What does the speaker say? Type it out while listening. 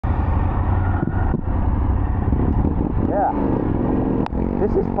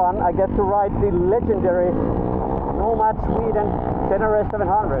this is fun. I get to ride the legendary Nomad Sweden Tenere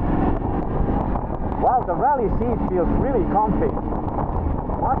 700. Wow, the rally seat feels really comfy.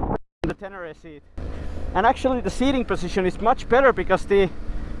 Much better than the Tenere seat. And actually the seating position is much better because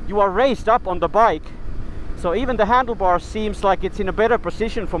you are raised up on the bike. So even the handlebar seems like it's in a better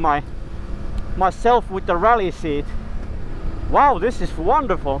position for myself with the rally seat. Wow, this is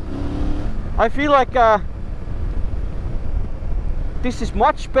wonderful. I feel like this is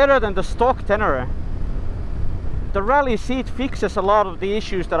much better than the stock Tenere. The rally seat fixes a lot of the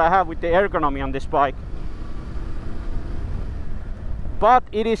issues that I have with the ergonomy on this bike. But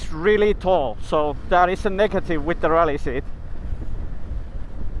it is really tall, so that is a negative with the rally seat.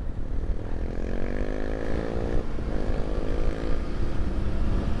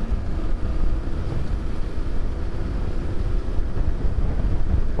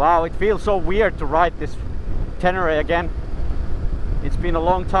 Wow, it feels so weird to ride this Tenere again. It's been a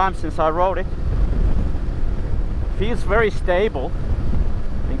long time since I rode it. Feels very stable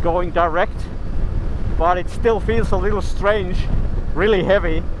and going direct, but it still feels a little strange, really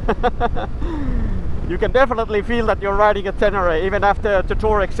heavy. You can definitely feel that you're riding a Tenere even after the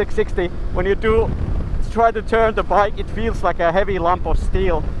Touareg 660. When you do try to turn the bike, it feels like a heavy lump of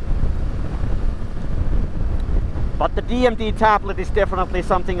steel. But the DMD tablet is definitely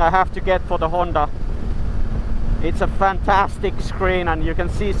something I have to get for the Honda. It's a fantastic screen and you can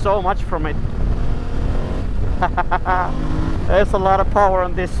see so much from it. There's a lot of power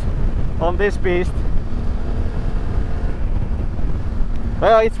on this beast.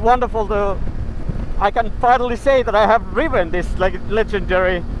 Well, it's wonderful to... I can finally say that I have driven this like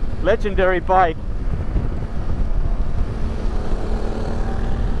legendary bike.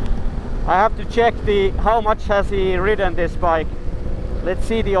 I have to check how much has he ridden this bike. Let's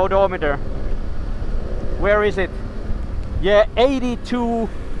see the odometer. Where is it? Yeah,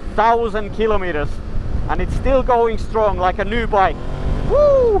 82,000 kilometers. And it's still going strong like a new bike.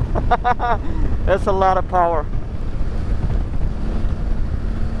 Woo! That's a lot of power.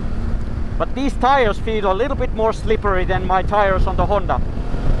 But these tires feel a little bit more slippery than my tires on the Honda.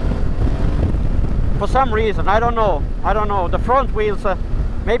 For some reason, I don't know. The front wheels,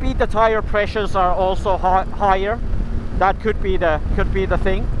 maybe the tire pressures are also higher. That could be the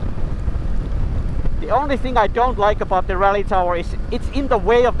thing. The only thing I don't like about the Rally Tower is it's in the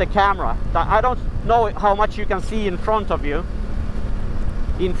way of the camera. I don't know how much you can see in front of you.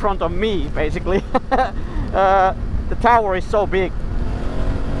 In front of me, basically. The tower is so big.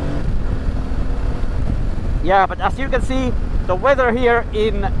 Yeah, but as you can see, the weather here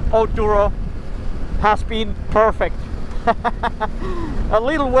in Oturo has been perfect. A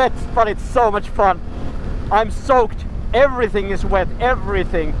little wet, but it's so much fun. I'm soaked. Everything is wet.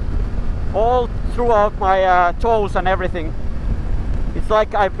 Everything. All throughout my toes and everything. It's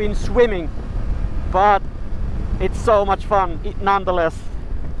like I've been swimming, but it's so much fun nonetheless.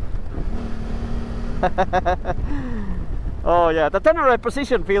 Oh yeah, the Tenere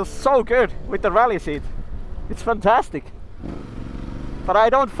position feels so good with the rally seat. It's fantastic. But I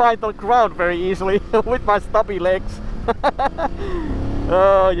don't find the ground very easily with my stubby legs.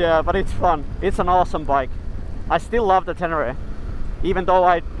 Oh yeah, but it's fun. It's an awesome bike. I still love the Tenere. Even though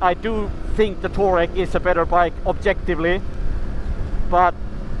I do think the Touareg is a better bike objectively, but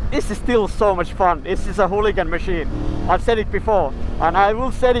this is still so much fun. This is a hooligan machine. I've said it before and I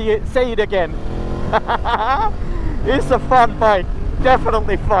will say it again. It's a fun bike,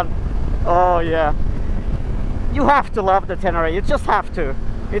 definitely fun. Oh yeah, you have to love the Tenere, you just have to.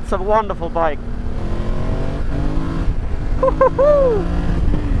 It's a wonderful bike.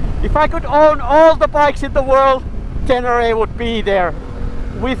 If I could own all the bikes in the world, Tenere would be there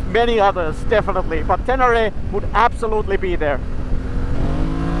with many others, definitely, but Tenere would absolutely be there.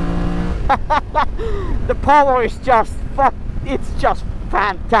 The power is just it's just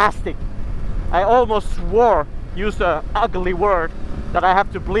fantastic. I almost swore, used an ugly word that I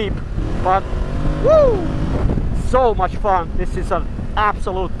have to bleep, but woo, so much fun. This is an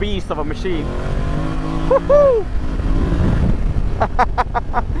absolute beast of a machine. Woohoo!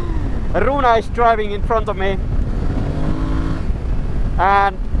 Runa is driving in front of me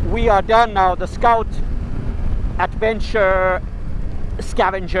and we are done now. The Scout adventure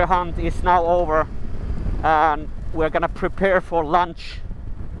scavenger hunt is now over and we're gonna prepare for lunch.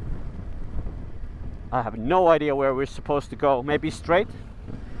 I have no idea where we're supposed to go. Maybe straight,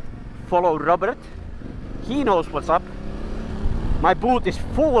 follow Robert, he knows what's up. My boot is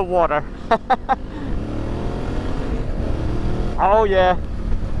full of water. Oh yeah,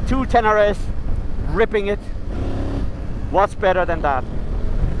 2 Teneres ripping it. What's better than that?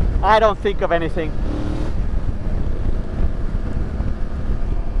 I don't think of anything.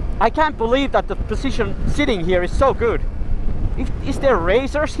 I can't believe that the position sitting here is so good. Is there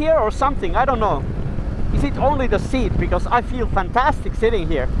razors here or something? I don't know. Is it only the seat? Because I feel fantastic sitting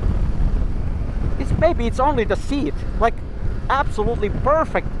here. Maybe it's only the seat. Like absolutely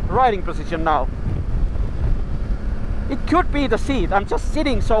perfect riding position now. It could be the seat. I'm just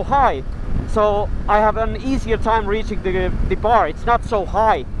sitting so high, so I have an easier time reaching the bar. It's not so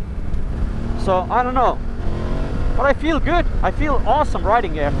high. So I don't know. But I feel good. I feel awesome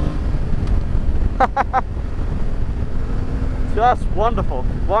riding here. Just wonderful,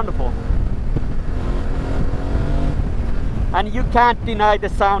 wonderful. And you can't deny the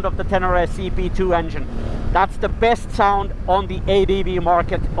sound of the Tenere CP2 engine. That's the best sound on the ADV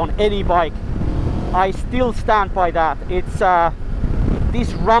market on any bike. I still stand by that. It's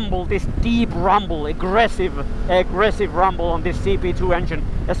this rumble, this deep rumble, aggressive rumble on this CP2 engine,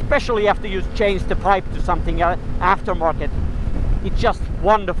 especially after you change the pipe to something aftermarket. It's just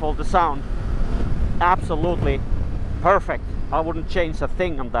wonderful, the sound. Absolutely perfect. I wouldn't change a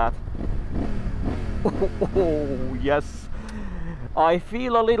thing on that. Oh yes, I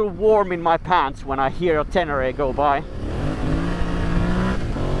feel a little warm in my pants when I hear a Tenere go by.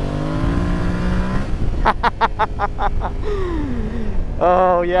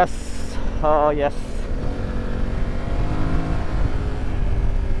 Oh yes, oh yes.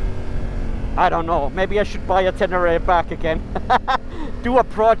 I don't know, maybe I should buy a Tenere back again. Do a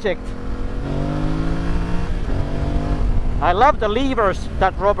project. I love the levers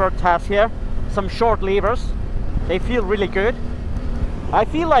that Robert has here. Some short levers. They feel really good. I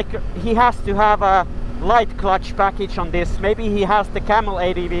feel like he has to have a light clutch package on this. Maybe he has the Camel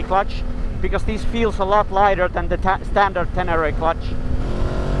ADV clutch, because this feels a lot lighter than the standard Tenere clutch.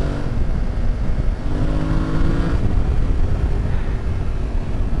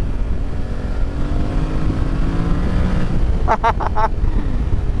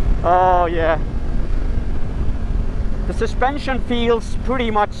 Oh yeah. The suspension feels pretty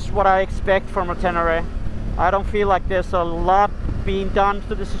much what I expect from a Tenere. I don't feel like there's a lot being done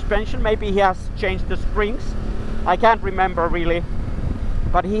to the suspension. Maybe he has changed the springs. I can't remember really.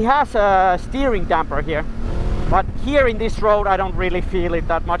 But he has a steering damper here. But here in this road I don't really feel it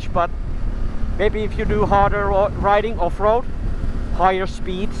that much. But maybe if you do harder riding off-road, higher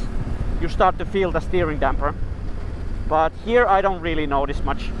speeds, you start to feel the steering damper. But here I don't really notice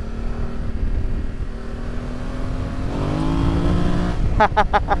much.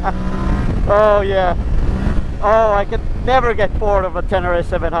 Oh yeah. Oh, I could never get bored of a Tenere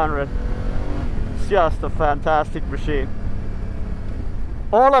 700. It's just a fantastic machine.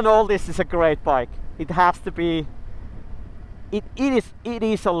 All in all, this is a great bike. It has to be. It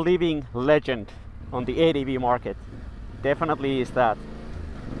is a living legend on the ADV market. Definitely is that.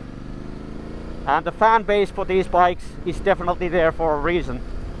 And the fan base for these bikes is definitely there for a reason.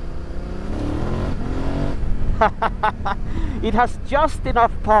 It has just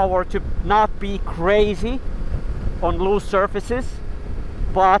enough power to not be crazy on loose surfaces,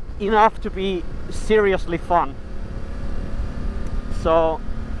 but enough to be seriously fun. So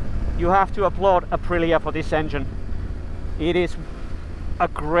you have to applaud Aprilia for this engine. It is a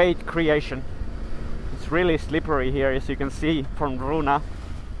great creation. It's really slippery here, as you can see from Runa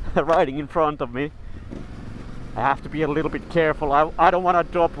riding in front of me. I have to be a little bit careful. I don't want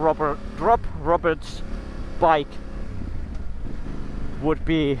to drop Robert's bike. Would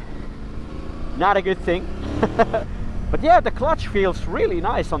be not a good thing. But yeah, the clutch feels really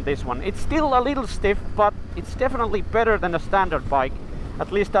nice on this one. It's still a little stiff, but it's definitely better than a standard bike.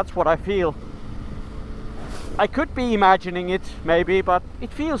 At least that's what I feel. I could be imagining it maybe, but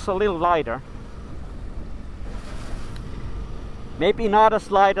it feels a little lighter. Maybe not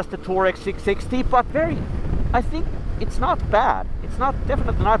as light as the Touareg 660, but I think it's not bad. It's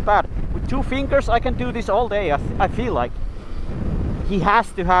definitely not bad. With 2 fingers I can do this all day, I feel like. He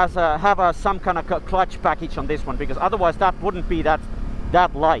has to have some kind of clutch package on this one, because otherwise that wouldn't be that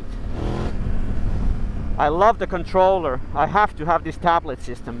light. I love the controller. I have to have this tablet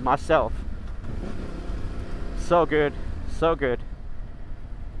system myself. So good, so good.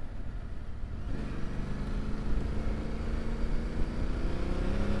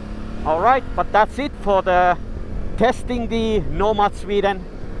 Alright, but that's it for the testing the Nomad Sweden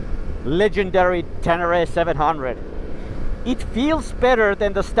legendary Tenere 700. It feels better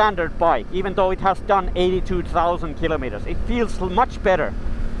than the standard bike, even though it has done 82,000 kilometers. It feels much better.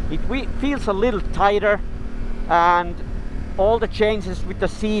 It feels a little tighter, and all the changes with the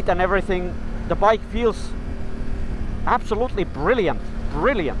seat and everything, the bike feels absolutely brilliant.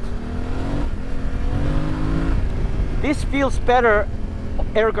 Brilliant. This feels better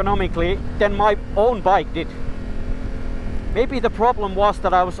ergonomically than my own bike did. Maybe the problem was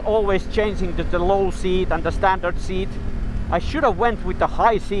that I was always changing the low seat and the standard seat. I should have went with the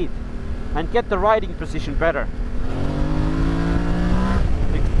high seat and get the riding position better.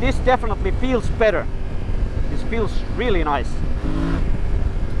 This definitely feels better. This feels really nice.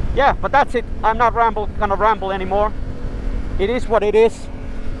 Yeah, but that's it. I'm not gonna ramble anymore. It is what it is.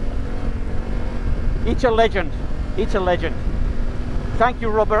 Each a legend. Each a legend. Thank you,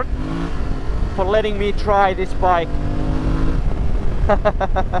 Robert, for letting me try this bike.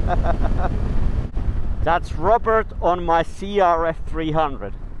 That's Robert on my CRF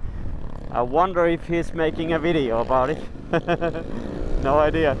 300. I wonder if he's making a video about it. No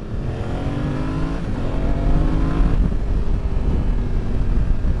idea.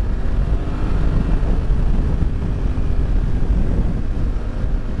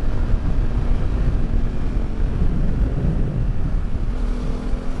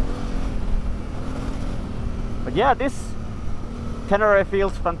 But yeah, this Tenere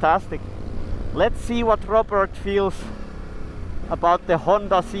feels fantastic. Let's see what Robert feels about the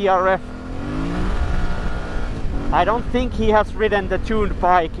Honda CRF. I don't think he has ridden the tuned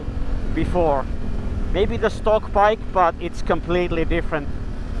bike before. Maybe the stock bike, but it's completely different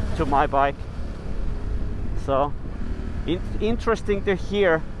to my bike. So it's interesting to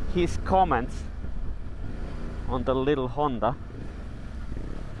hear his comments on the little Honda.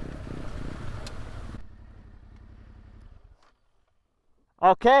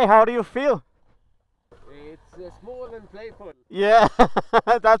 Okay, how do you feel? It's small and playful. Yeah,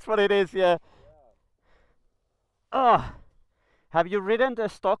 that's what it is, yeah. Oh, have you ridden the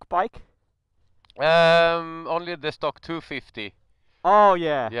stock bike? Only the stock 250. Oh,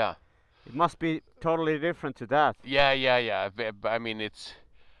 yeah. Yeah. It must be totally different to that. Yeah. I mean, it's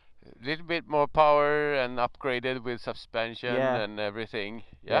a little bit more power and upgraded with suspension and everything.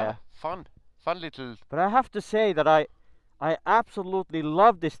 Yeah, fun little. But I have to say that I absolutely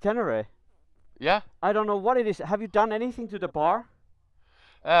love this Tenere. Yeah. I don't know what it is. Have you done anything to the bar?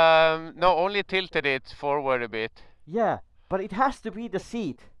 No, only tilted it forward a bit. Yeah, but it has to be the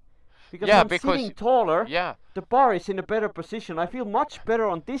seat. Because I'm sitting taller, the bar is in a better position. I feel much better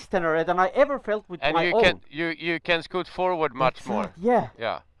on this Tenere than I ever felt with my own. And you can scoot forward much more. Yeah.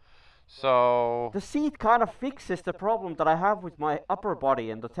 Yeah. So the seat kind of fixes the problem that I have with my upper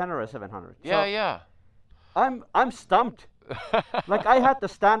body in the Tenere 700. Yeah. I'm stumped. Like I had the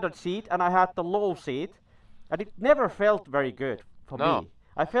standard seat and I had the low seat, and it never felt very good for me.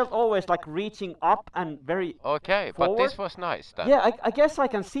 I felt always like reaching up and very okay, forward. But this was nice then. Yeah, I guess I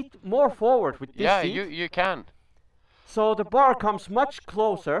can sit more forward with this seat. Yeah, you can. So the bar comes much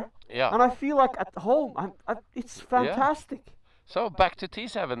closer. Yeah. And I feel like at home, it's fantastic. Yeah. So back to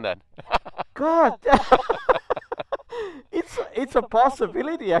T7 then. God. It's a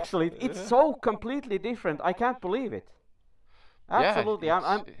possibility actually. It's so completely different. I can't believe it. Absolutely.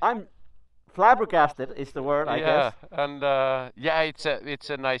 Yeah, I'm flabbergasted is the word, I guess. And it's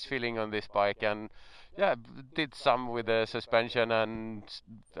a nice feeling on this bike, and did some with the suspension and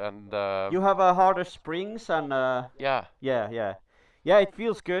you have a harder springs and yeah, it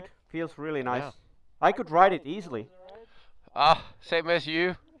feels good. Feels really nice. Yeah. I could ride it easily. Same as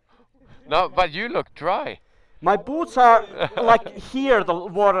you. No, but you look dry. My boots are like here, the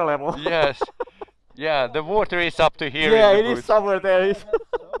water level. Yes. Yeah, the water is up to here. Yeah, it is somewhere there.